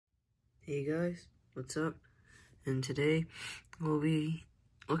Hey guys, what's up? And today we'll be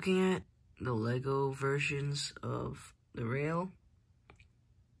looking at the Lego versions of the rail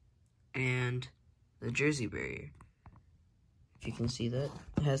and the Jersey barrier. If you can see that,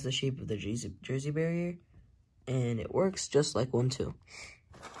 it has the shape of the Jersey barrier and it works just like one too.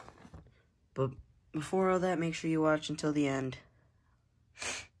 But before all that, make sure you watch until the end.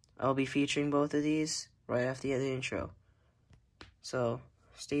 I'll be featuring both of these right after the intro. So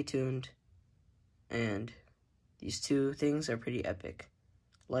stay tuned. And these two things are pretty epic.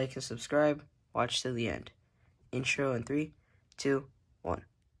 Like and subscribe. Watch till the end. Intro in 3, 2, 1.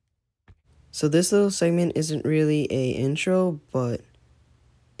 So this little segment isn't really a intro, but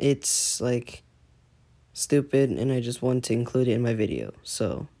it's like stupid and I just want to include it in my video.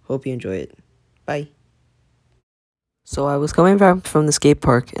 So hope you enjoy it. Bye. So I was coming back from the skate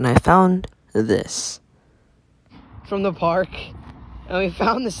park and I found this. From the park. And we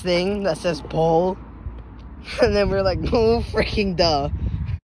found this thing that says pole. And then we're like, no freaking duh.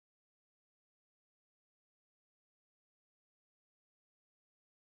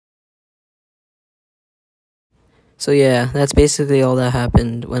 So yeah, that's basically all that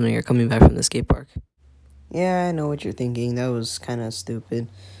happened when you're coming back from the skate park. Yeah, I know what you're thinking. That was kind of stupid.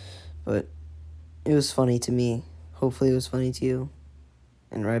 But it was funny to me. Hopefully it was funny to you.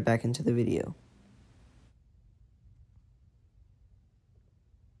 And right back into the video.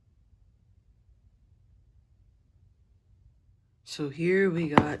 So here we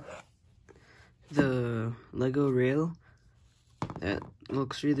got the Lego rail. That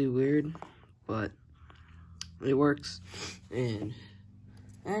looks really weird, but it works. And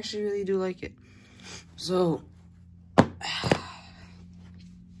I actually really do like it. So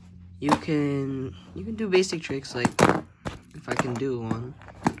you can do basic tricks like, if I can do one,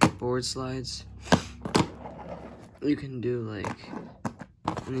 board slides. You can do like,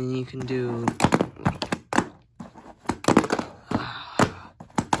 and then you can do,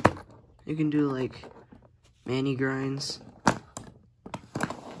 you can do like mani grinds.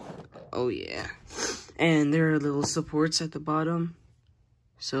 Oh yeah. And there are little supports at the bottom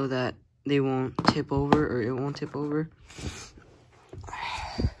so that they won't tip over, or it won't tip over.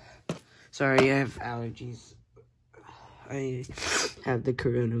 Sorry, I have allergies. I have the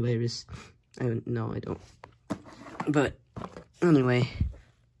coronavirus. No, I don't. But anyway,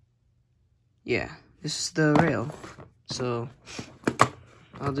 yeah, this is the rail. So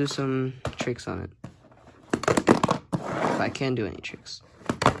I'll do some tricks on it. If I can do any tricks.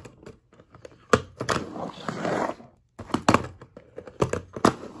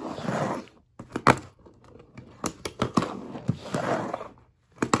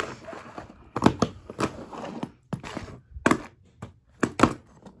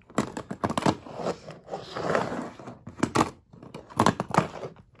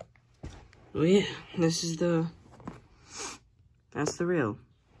 Oh yeah, that's the rail.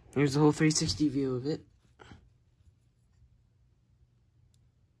 Here's the whole 360 view of it.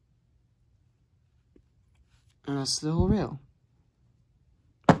 And that's the whole rail.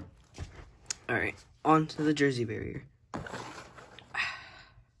 Alright, on to the Jersey barrier.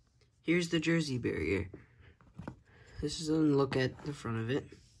 Here's the Jersey barrier. This is a look at the front of it.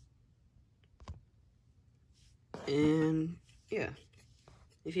 And yeah.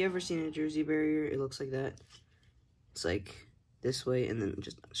 If you ever seen a Jersey barrier, it looks like that. It's like this way and then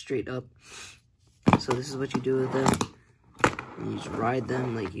just straight up. So this is what you do with them. You just ride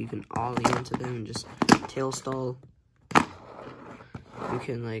them, like you can ollie into them and just tail stall. You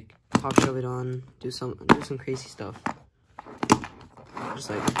can like pop shove it on, do some crazy stuff.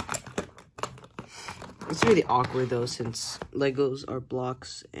 Just like, it's really awkward though since Legos are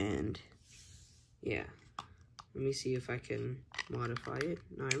blocks, and yeah. Let me see if I can modify it.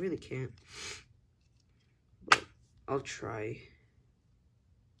 No, I really can't. But I'll try.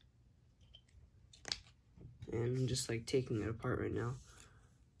 And I'm just like taking it apart right now.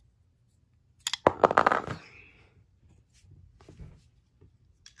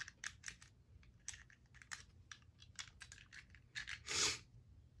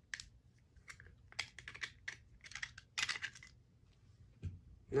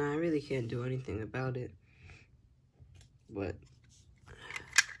 No, I really can't do anything about it. But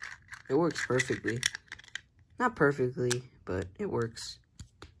it works perfectly. Not perfectly, but it works.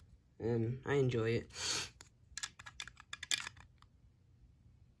 And I enjoy it.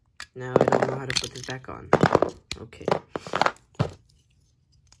 Now I don't know how to put this back on. Okay.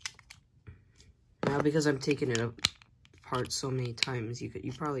 Now because I'm taking it apart so many times,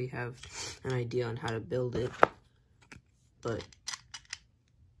 you probably have an idea on how to build it. But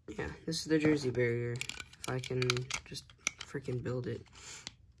yeah, this is the Jersey barrier. If I can just freaking build it.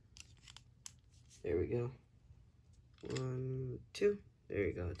 There we go. 1, 2. There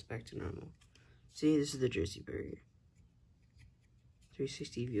you go. It's back to normal. See, this is the jersey barrier.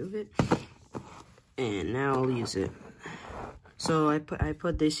 360 view of it. And now I'll use it. So I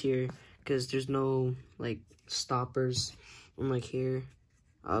put this here because there's no like stoppers on like here,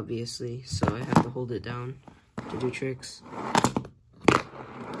 obviously. So I have to hold it down to do tricks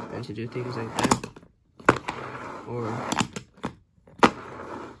and to do things like that. Or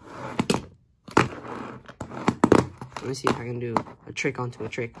let me see if I can do a trick onto a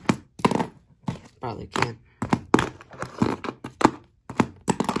trick. Probably can't.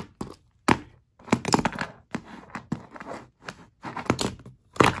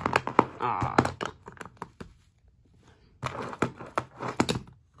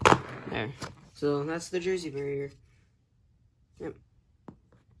 There. So that's the jersey barrier. Yep.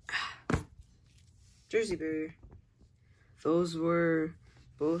 Jersey barrier. Those were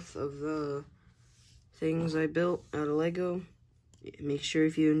both of the things I built out of Lego. Make sure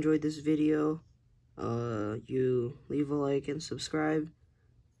if you enjoyed this video, you leave a like and subscribe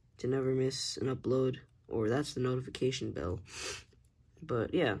to never miss an upload, or that's the notification bell.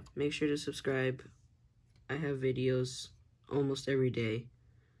 But yeah, make sure to subscribe. I have videos almost every day.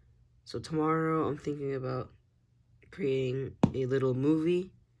 So tomorrow I'm thinking about creating a little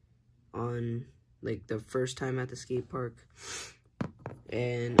movie on like the first time at the skate park.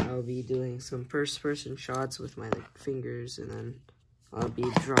 And I'll be doing some first-person shots with my like fingers, and then I'll be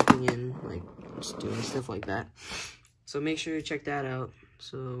dropping in like just doing stuff like that. So make sure to check that out.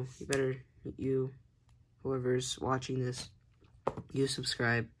 So whoever's watching this, you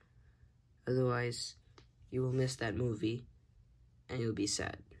subscribe. Otherwise, you will miss that movie and you'll be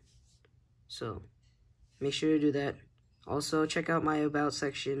sad. So make sure to do that. Also, check out my About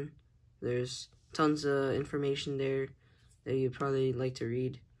section. There's tons of information there that you'd probably like to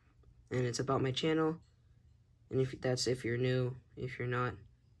read, and it's about my channel. And if you're new. If you're not,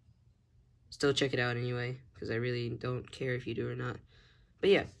 still check it out anyway, because I really don't care if you do or not. But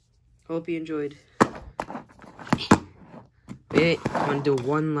yeah, hope you enjoyed. Wait, I'm gonna do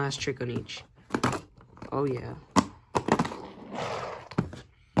one last trick on each. Oh yeah.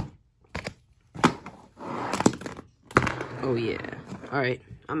 Oh yeah. Alright,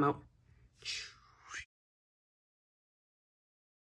 I'm out.